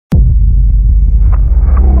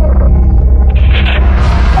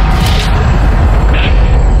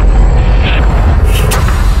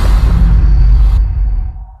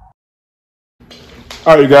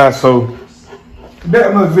All right, you guys. So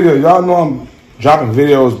back another video. Y'all know I'm dropping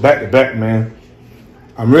videos back to back, man.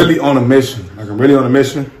 I'm really on a mission. I'm really on a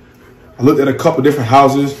mission. I looked at a couple different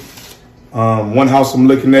houses. One house I'm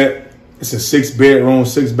looking at, it's a 6-bedroom,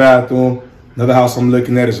 6-bathroom. Another house I'm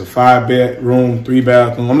looking at is a 5-bedroom,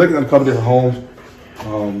 3-bathroom. I'm looking at a couple different homes.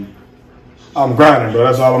 I'm grinding, bro.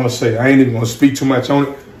 That's all I'm gonna say. I ain't even gonna speak too much on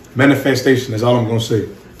it. Manifestation is all I'm gonna say.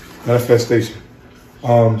 Manifestation.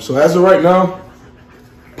 So as of right now,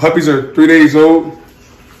 puppies are 3 days old.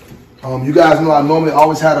 You guys know I normally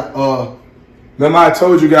always had a. Remember I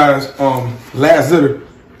told you guys last litter,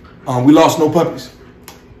 we lost no puppies.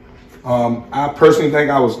 I personally think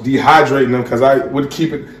I was dehydrating them because I would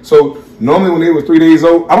keep it. So normally when they were 3 days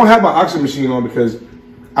old, I don't have my oxygen machine on because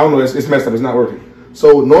I don't know, it's messed up, it's not working.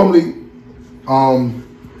 So normally, I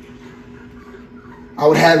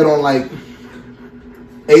would have it on like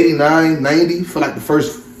 89, 90 for like the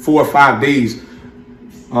first 4 or 5 days.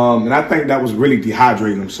 And I think that was really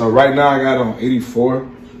dehydrating them. So right now I got it on 84,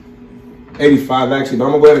 85 actually, but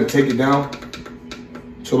I'm gonna go ahead and take it down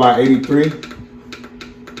to about 83.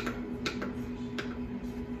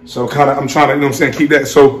 So kind of, I'm trying to, you know what I'm saying, keep that.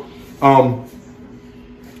 So,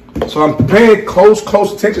 so I'm paying close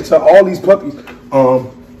attention to all these puppies.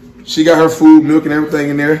 She got her food, milk, and everything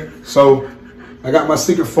in there. So I got my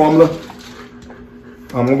secret formula.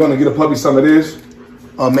 I'm gonna get a puppy some of this,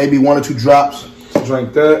 maybe 1 or 2 drops to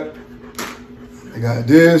drink that. I got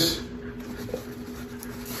this.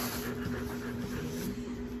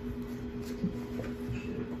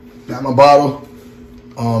 Got my bottle.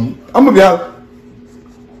 I'm gonna be out.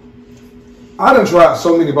 I done tried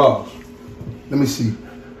so many bottles. Let me see.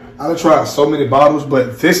 I done tried so many bottles,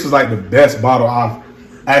 but this is like the best bottle I've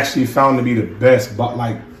actually found to be the best,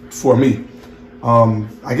 like for me.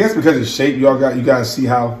 I guess because it's shaped, you guys see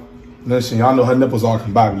how. Listen, y'all know her nipples are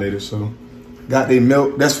combobulated, so got their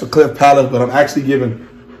milk. That's for Cliff Palace, but I'm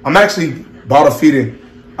actually bottle feeding.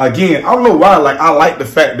 Again, I don't know why. Like I like the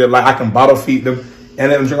fact that like I can bottle feed them and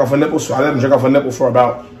let them drink off a nipple. So I let them drink off a nipple for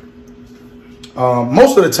about.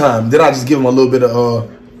 Most of the time, then I just give him a little bit of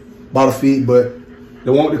bottle feed, but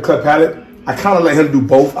the one with the cut palate, I kind of let him do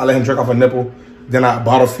both. I let him drink off a nipple, then I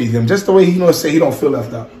bottle feed him, just the way he, say he don't feel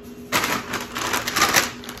left out.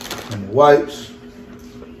 And the wipes.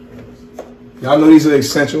 Y'all know these are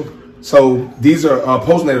essential. So these are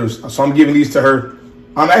postnatals. So I'm giving these to her.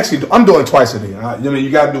 I'm doing twice a day. I mean,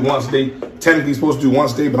 you gotta do once a day. Technically, you're supposed to do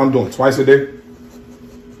once a day, but I'm doing twice a day.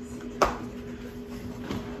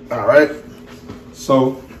 All right.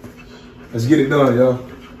 So, let's get it done, y'all.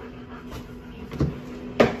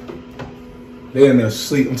 They in there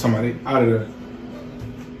asleep. I'm talking about they out of there.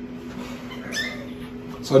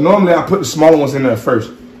 So normally I put the smaller ones in there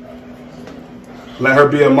first. Let her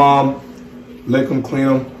be a mom. Lick them, clean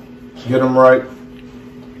them, get them right.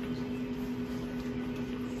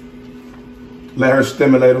 Let her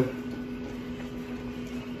stimulate them.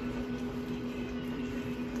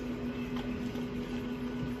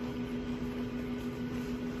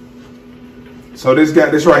 So this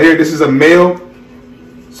right here, this is a male.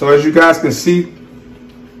 So as you guys can see,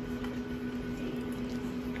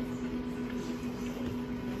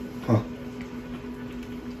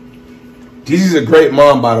 Gigi's a great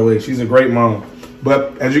mom, by the way. She's a great mom.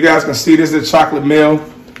 But as you guys can see, this is a chocolate male.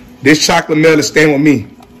 This chocolate male is staying with me.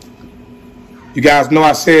 You guys know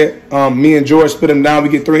I said me and George split them down. We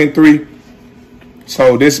get 3 and 3.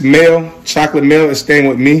 So this male, chocolate male, is staying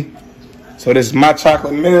with me. So this is my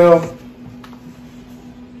chocolate male.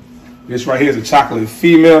 This right here is a chocolate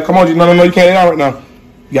female. Come on, G. No, you can't lay down right now.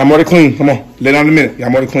 You got more to clean. Come on, lay down in a minute. You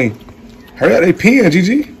got more to clean. Hurry up, they peeing,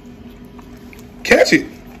 Gigi. Catch it.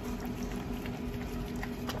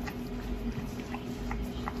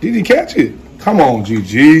 Gigi, catch it. Come on,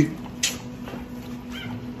 Gigi.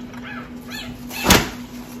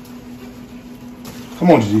 Come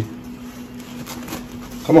on, Gigi.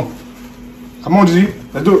 Come on. Come on, Gigi.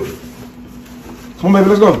 Let's do it. Come on, baby,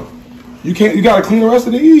 let's go. You gotta clean the rest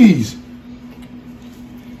of these.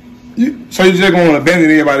 So you're just gonna abandon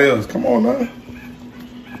everybody else. Come on, man.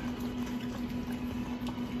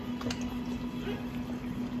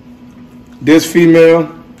 This female,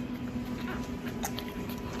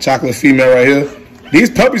 chocolate female right here. These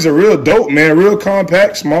puppies are real dope, man. Real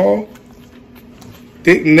compact, small,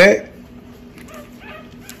 thick neck.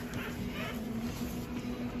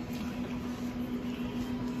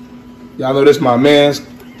 Y'all know this my man's.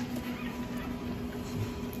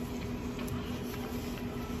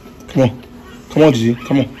 Come on. Come on, Gigi.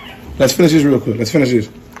 Come on. Let's finish this real quick. Let's finish this.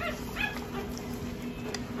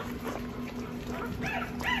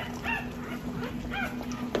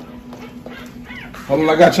 Hold on,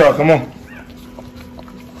 I got y'all. Come on.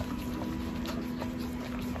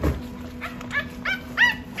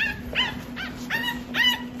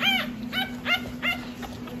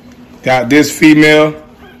 Got this female.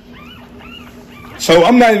 So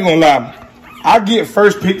I'm not even gonna lie. I get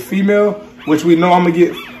first pick female, which we know I'm gonna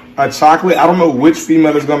get a chocolate. I don't know which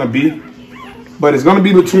female it's gonna be, but it's gonna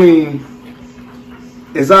be between.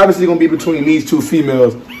 It's obviously gonna be between these two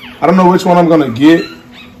females. I don't know which one I'm gonna get.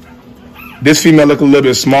 This female look a little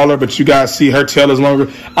bit smaller, but you guys see her tail is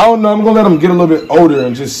longer. I don't know. I'm gonna let them get a little bit older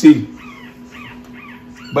and just see.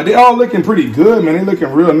 But they all looking pretty good, man. They looking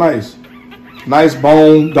real nice. Nice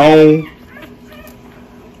bone, dome.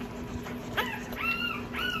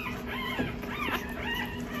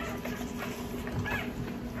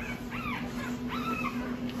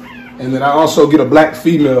 And then I also get a black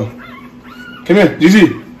female. Come here,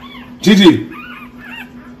 Gigi. Gigi.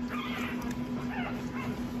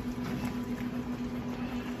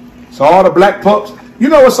 So all the black pups. You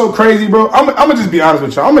know what's so crazy, bro? I'm gonna just be honest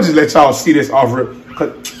with y'all. I'm gonna just let y'all see this off rip.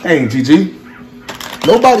 Hey, Gigi.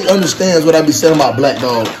 Nobody understands what I be saying about black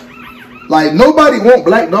dogs. Like, nobody want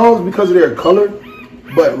black dogs because of their color.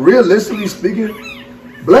 But realistically speaking,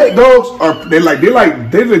 black dogs are,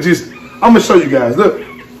 they're just, I'm gonna show you guys. Look,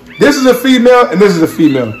 this is a female and this is a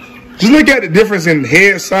female. Just look at the difference in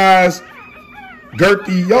head size,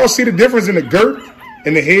 girthy. Y'all see the difference in the girth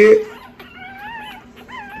and the head?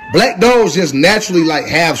 Black dogs just naturally like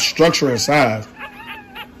have structure and size.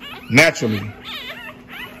 Naturally.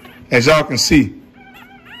 As y'all can see.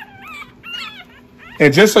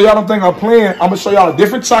 And just so y'all don't think I'm playing, I'm going to show y'all a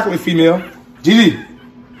different chocolate female. Gigi.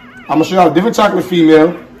 I'm going to show y'all a different chocolate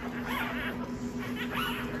female.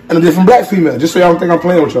 And a different black female. Just so y'all don't think I'm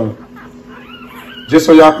playing with y'all. Just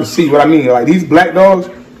so y'all can see what I mean. Like these black dogs,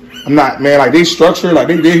 I'm not, man, like they structure, like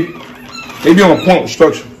they be on point with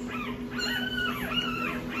structure.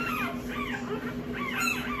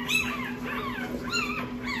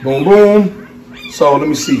 Boom, boom. So let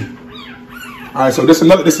me see. All right, so this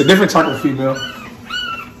is a different chocolate female.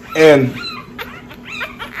 And,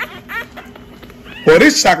 well,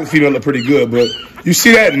 this chocolate female look pretty good, but you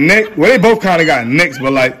see that neck? Well, they both kind of got necks,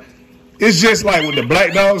 but like, it's just like with the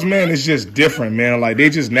black dogs, man, it's just different, man. Like, they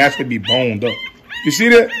just naturally be boned up. You see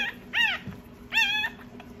that?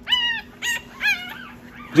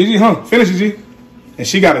 Gigi, huh? Finish, Gigi. And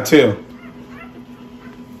she got a tail.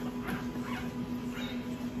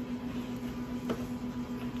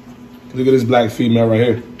 Look at this black female right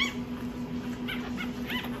here.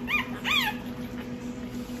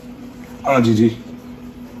 Gigi.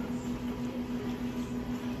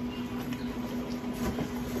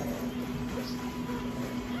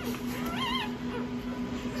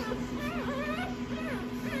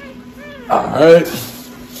 All right.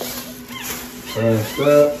 Trash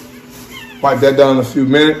that. Wipe that down in a few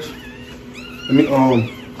minutes. Let me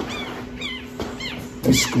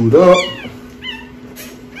scoot up.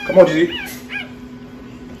 Come on, Gigi.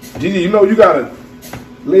 Gigi, you know you gotta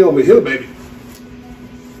lay over here, baby.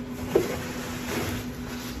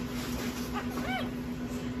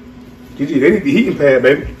 Gigi, they need the heating pad,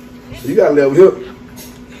 baby. So you gotta lay over here.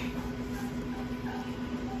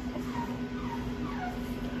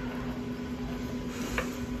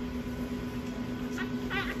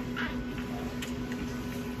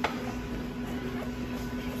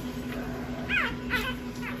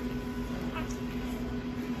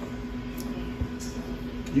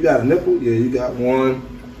 You got a nipple? Yeah, you got one.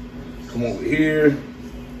 Come over here.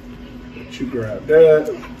 Let you grab that.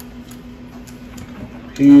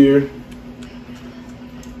 Here.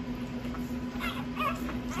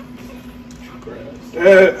 Grab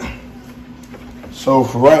that. So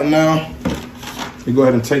for right now, we go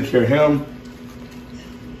ahead and take care of him.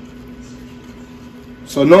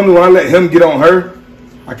 So normally when I let him get on her,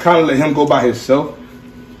 I kind of let him go by himself.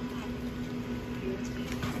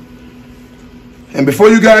 And before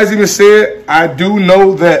you guys even say it, I do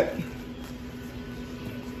know that,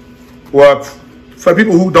 well, for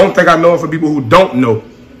people who don't think I know and for people who don't know,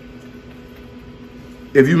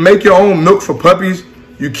 if you make your own milk for puppies,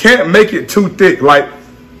 you can't make it too thick. Like,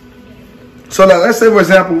 so like, let's say, for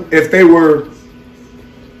example, if they were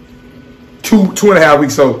two and a half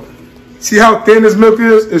weeks old. See how thin this milk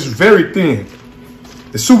is? It's very thin.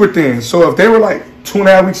 It's super thin. So if they were like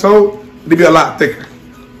 2.5 weeks old, it'd be a lot thicker.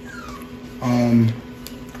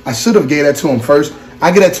 I should have gave that to him first.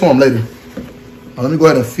 I'll get that to him later. Let me go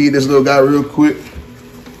ahead and feed this little guy real quick.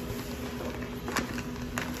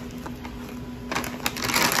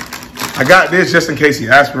 I got this just in case he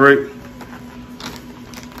aspirates.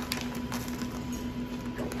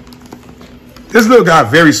 This little guy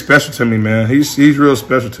very special to me, man. He's real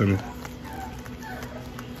special to me.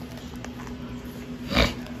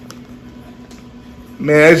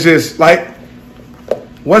 Man, it's just like,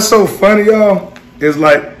 what's so funny, y'all, is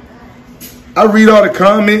like, I read all the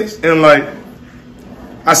comments and like,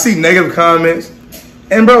 I see negative comments,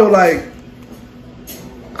 and bro, like,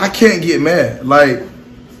 I can't get mad. Like,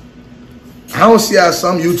 I don't see how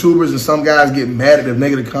some YouTubers and some guys get mad at the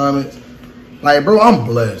negative comments. Like, bro, I'm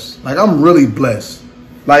blessed. Like, I'm really blessed.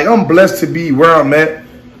 Like, I'm blessed to be where I'm at.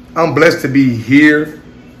 I'm blessed to be here.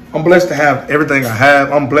 I'm blessed to have everything I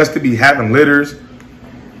have. I'm blessed to be having litters.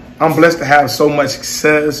 I'm blessed to have so much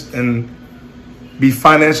success and be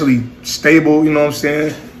financially stable, you know what I'm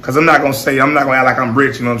saying? Because I'm not going to act like I'm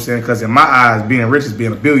rich, you know what I'm saying? Because in my eyes, being rich is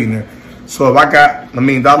being a billionaire. So if I got $1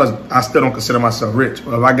 million, I still don't consider myself rich.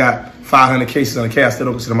 Or if I got 500 cases on the K, I still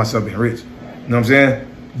don't consider myself being rich. You know what I'm saying?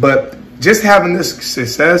 But just having this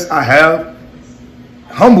success I have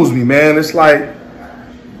humbles me, man. It's like,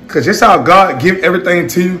 because just how God give everything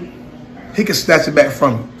to you, he can snatch it back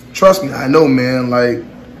from you. Trust me, I know, man. Like,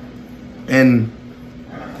 and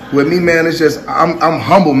with me, man, it's just, I'm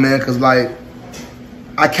humble, man, because, like,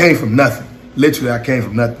 I came from nothing. Literally, I came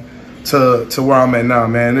from nothing to where I'm at now,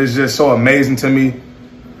 man. It's just so amazing to me,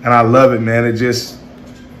 and I love it, man. It just,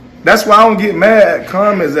 that's why I don't get mad at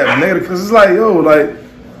comments that are negative, because it's like, yo, like,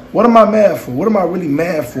 what am I mad for? What am I really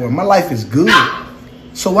mad for? My life is good.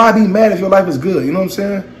 So why be mad if your life is good? You know what I'm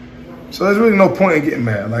saying? So there's really no point in getting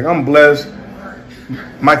mad. Like, I'm blessed.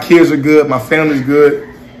 My kids are good. My family's good.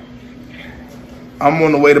 I'm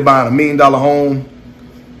on the way to buying $1 million home.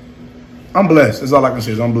 I'm blessed. That's all I can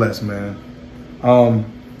say is I'm blessed, man.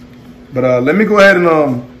 But let me go ahead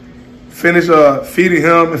and finish feeding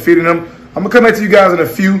him. I'm going to come back to you guys in a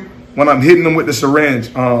few when I'm hitting them with the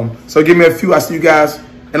syringe. So give me a few. I'll see you guys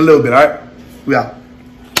in a little bit, all right? We out.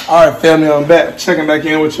 All right, family, I'm back. Checking back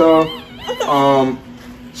in with y'all.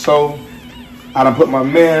 So I done put my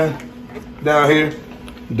man down here.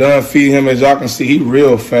 Done feeding him. As y'all can see, he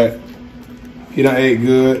real fat. He done ate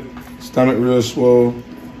good. Stomach real swole.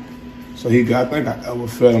 So I think I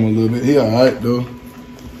overfed him a little bit. He all right, though.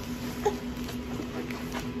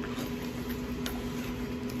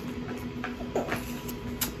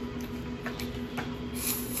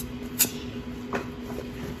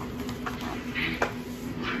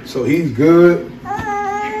 So he's good.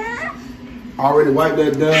 Already wiped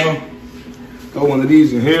that down. Throw one of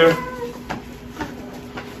these in here.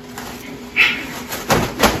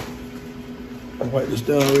 Wipe this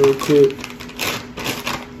down real quick.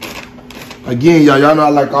 Again, y'all know I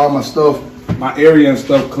like all my stuff, my area and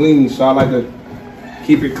stuff clean. So I like to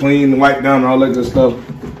keep it clean, wipe down and all that good stuff.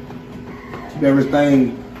 Keep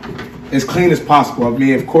everything as clean as possible. I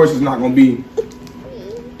mean, of course, it's not going to be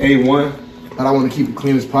A1. But I want to keep it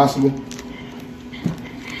clean as possible.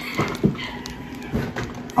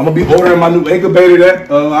 I'm going to be ordering my new incubator.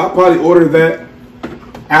 That I'll probably order that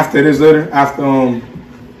after this litter, after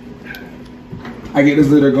I get this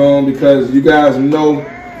litter going, because you guys know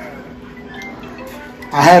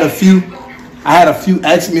I had a few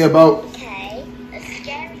ask me about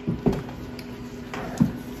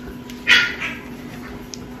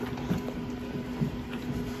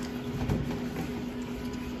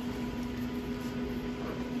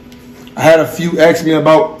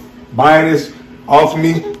buying this off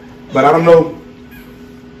me, but I don't know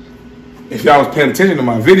if y'all was paying attention to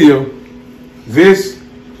my video. This,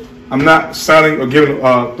 I'm not selling or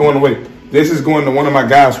throwing away. This is going to one of my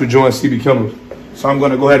guys who joined CBKENNELLS. So I'm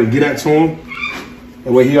going to go ahead and get that to him.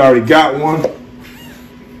 That way he already got one.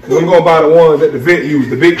 Cause I'm going to buy the ones that the vet used,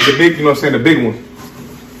 the big, you know what I'm saying, the big one.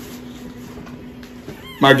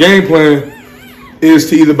 My game plan is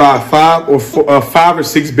to either buy a 5 or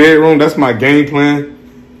 6 bedroom. That's my game plan.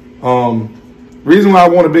 Reason why I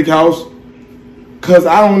want a big house, cause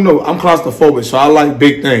I don't know, I'm claustrophobic, so I like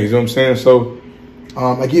big things, you know what I'm saying? So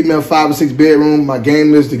I get me a 5 or 6 bedroom. My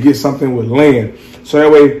game is to get something with land. So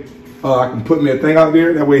that way I can put me a thing out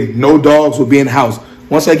there. That way no dogs will be in the house.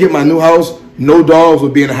 Once I get my new house, no dogs will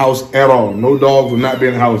be in the house at all. No dogs will not be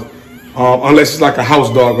in the house. Unless it's like a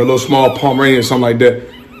house dog, a little small Pomeranian or something like that.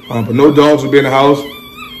 But no dogs will be in the house.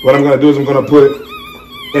 What I'm gonna do is I'm gonna put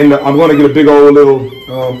in I'm gonna get a big old little,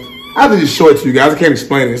 I have to just show it to you guys. I can't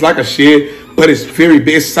explain it. It's like a shed, but it's very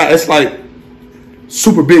big. It's like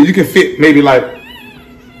super big. You can fit maybe like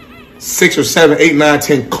 6 or 7, 8, 9,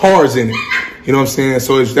 10 cars in it. You know what I'm saying?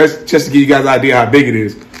 So that's just to give you guys an idea how big it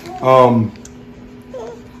is.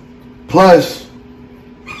 Plus,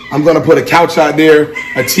 I'm gonna put a couch out there,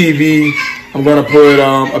 a TV. I'm gonna put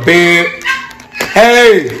a bed.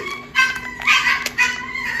 Hey!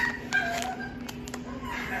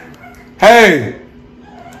 Hey!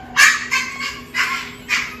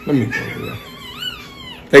 Let me go here.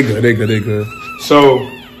 They good. So,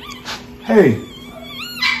 hey.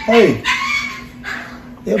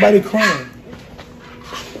 Everybody crying.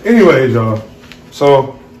 Anyways, y'all.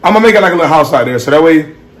 So I'm gonna make it like a little house out there. So that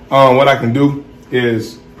way, what I can do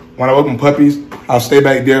is when I open puppies, I'll stay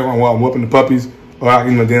back there while I'm whooping the puppies. Or I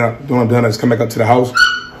can, then when I'm done, I just come back up to the house.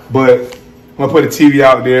 But I'm gonna put a TV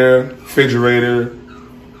out there, refrigerator.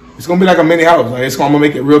 It's gonna be like a mini house. Like I'm gonna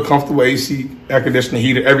make it real comfortable, AC, air conditioning,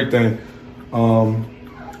 heater, everything.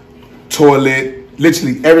 Toilet,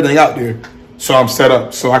 literally everything out there. So I'm set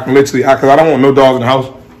up. So I can literally, cause I don't want no dogs in the house.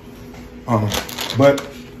 But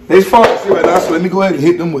they fall asleep right now, so let me go ahead and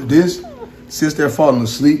hit them with this. Since they're falling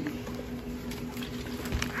asleep.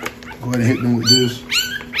 Go ahead and hit them with this.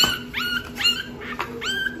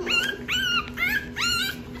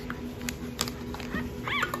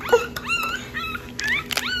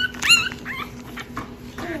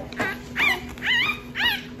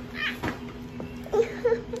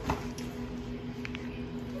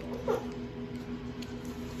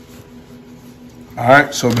 All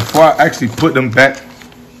right, so before I actually put them back,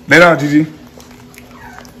 lay down, Gigi.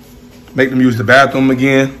 Make them use the bathroom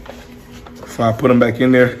again. Before I put them back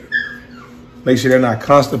in there. Make sure they're not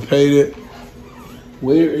constipated.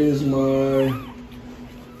 Where is my...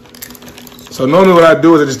 So normally what I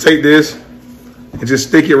do is I just take this and just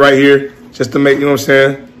stick it right here, just to make, you know what I'm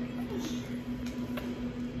saying?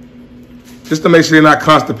 Just to make sure they're not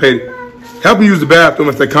constipated. Help them use the bathroom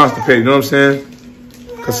if they're constipated, you know what I'm saying?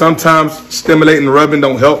 Because sometimes stimulating and rubbing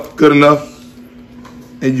don't help good enough.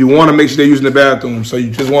 And you want to make sure they're using the bathroom. So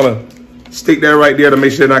you just want to stick that right there to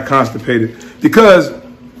make sure they're not constipated. Because,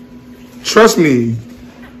 trust me,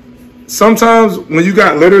 sometimes when you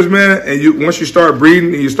got litters, man, and once you start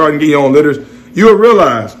breeding and you start getting your own litters, you'll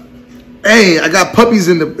realize, hey, I got puppies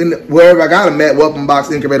in the wherever I got them at, welcome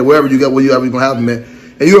box, incubator, wherever you got, wherever you're going to have them at.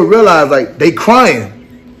 And you'll realize, like, they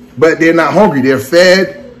crying, but they're not hungry. They're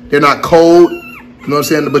fed. They're not cold. You know what I'm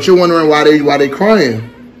saying? But you're wondering why they crying.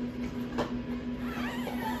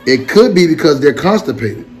 It could be because they're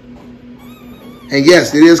constipated. And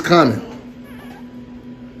yes, it is common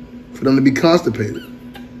for them to be constipated.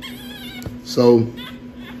 So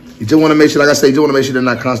you just want to make sure, like I said, you just want to make sure they're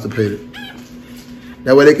not constipated.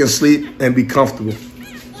 That way they can sleep and be comfortable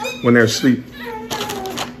when they're asleep.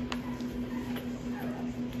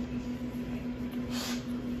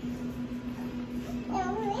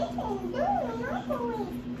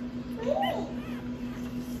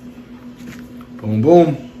 Boom,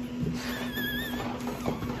 boom.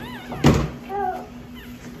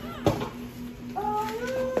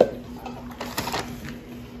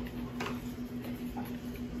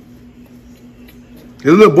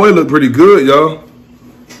 This little boy look pretty good, y'all.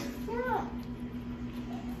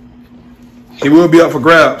 He will be up for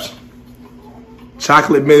grabs.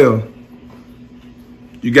 Chocolate male.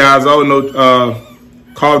 You guys all know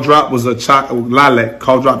Call Drop was a lilac.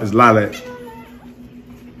 Call Drop is lilac.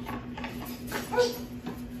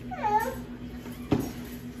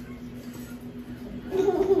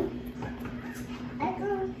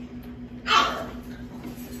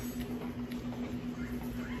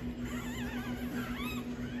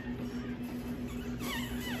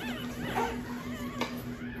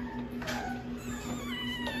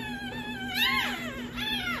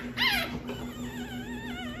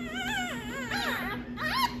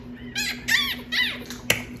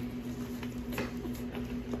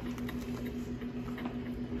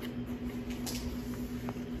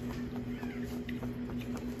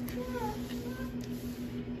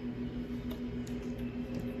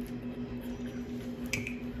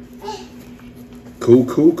 Cool,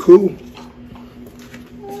 cool, cool.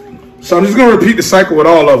 So I'm just going to repeat the cycle with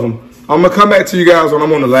all of them. I'm going to come back to you guys when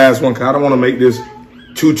I'm on the last one because I don't want to make this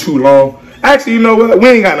too long. Actually, you know what? We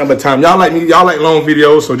ain't got no time. Y'all like me. Y'all like long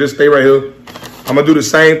videos, so just stay right here. I'm going to do the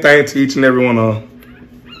same thing to each and every one of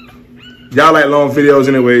them. Y'all like long videos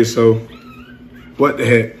anyway, so what the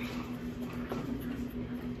heck.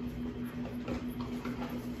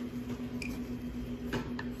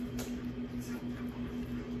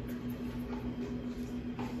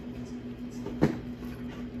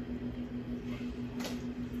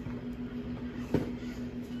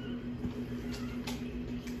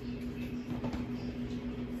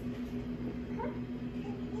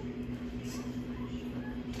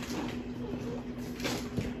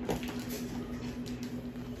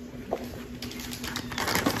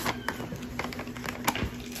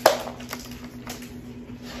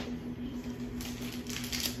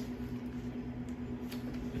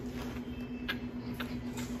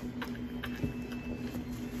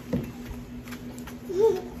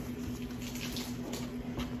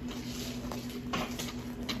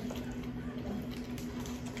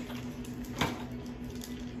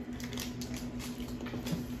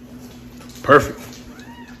 Perfect.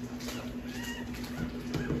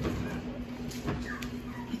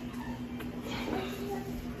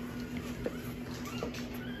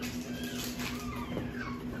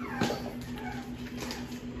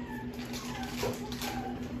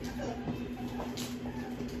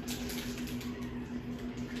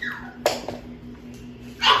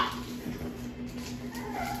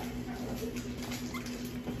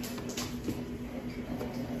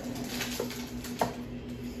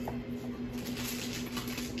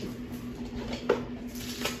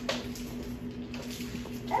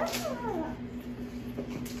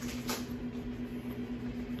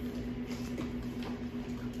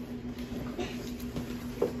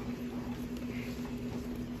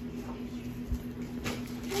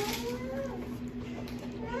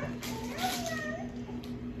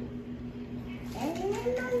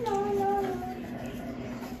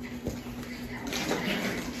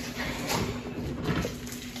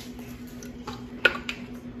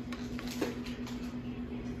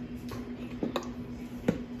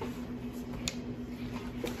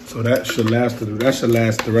 So that should last the rest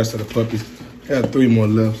of the puppies. I have 3 more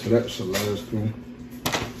left, so that should last through.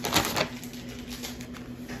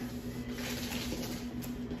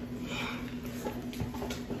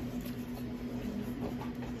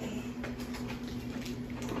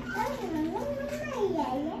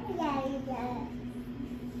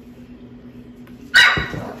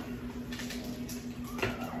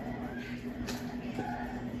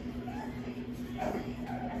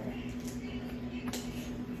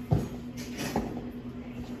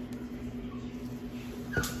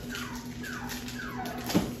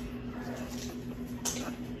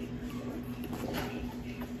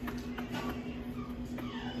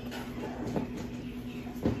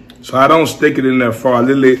 So I don't stick it in there far.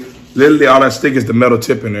 Literally all I stick is the metal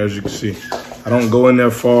tip in there, as you can see. I don't go in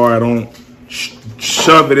there far. I don't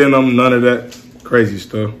shove it in them, none of that crazy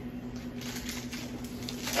stuff.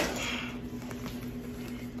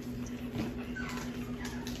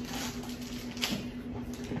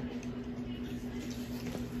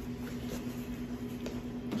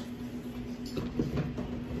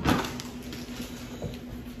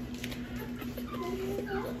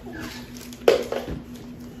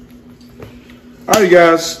 All right,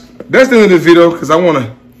 guys, that's the end of this video because I want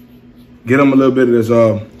to get them a little bit of this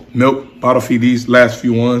milk, bottle feed these last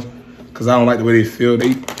few ones because I don't like the way they feel.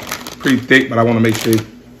 They pretty thick, but I want to make sure they're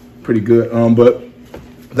pretty good. But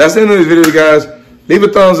that's the end of this video, guys. Leave a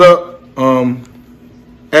thumbs up.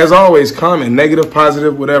 As always, comment, negative,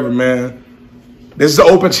 positive, whatever, man. This is an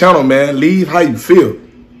open channel, man. Leave how you feel.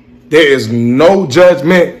 There is no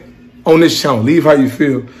judgment on this channel. Leave how you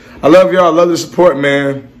feel. I love y'all. I love the support,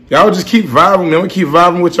 man. Y'all just keep vibing, man. We keep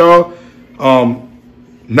vibing with y'all.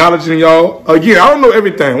 Acknowledging y'all. Again, I don't know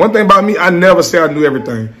everything. One thing about me, I never said I knew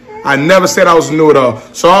everything. I never said I was new at all.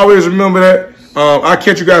 So always remember that. I'll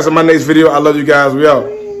catch you guys in my next video. I love you guys. We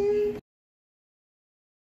out.